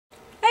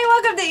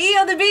the E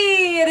on the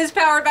B. It is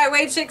powered by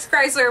Wade Schicks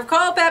Chrysler of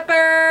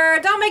Culpeper.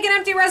 Don't make an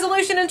empty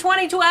resolution in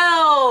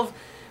 2012.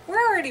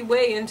 We're already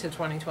way into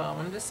 2012.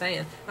 I'm just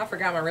saying. I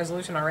forgot my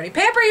resolution already.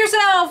 Pamper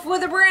yourself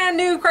with a brand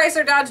new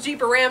Chrysler, Dodge,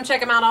 Jeep, or Ram. Check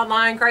them out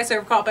online,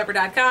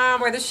 ChryslerofCulpeper.com,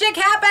 where the chic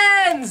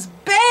happens.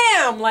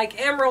 Bam! Like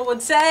Emerald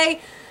would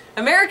say.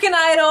 American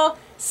Idol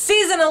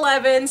Season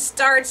 11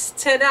 starts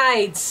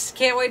tonight.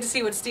 Can't wait to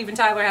see what Steven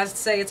Tyler has to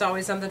say. It's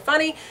always something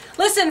funny.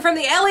 Listen, from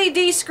the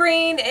LED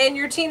screen in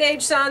your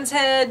teenage son's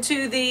head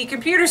to the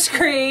computer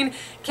screen,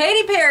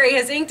 Katy Perry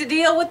has inked a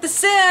deal with The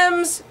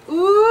Sims.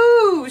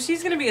 Ooh,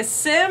 she's going to be a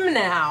Sim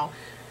now.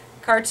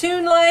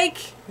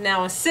 Cartoon-like,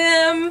 now a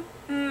Sim.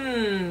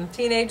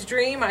 Teenage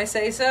dream, I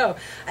say so.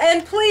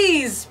 And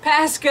please,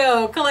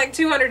 Pasco, collect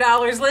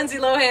 $200. Lindsay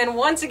Lohan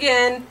once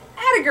again.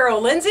 Atta girl,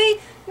 Lindsay.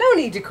 No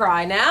need to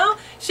cry now.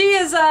 She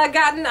has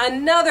gotten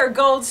another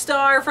gold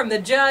star from the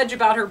judge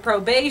about her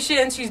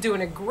probation. She's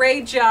doing a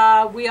great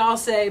job. We all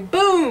say,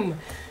 boom,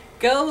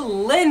 go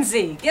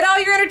Lindsay. Get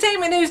all your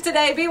entertainment news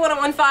today,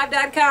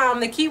 B1015.com.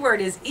 The keyword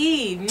is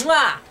E.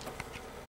 Mwah.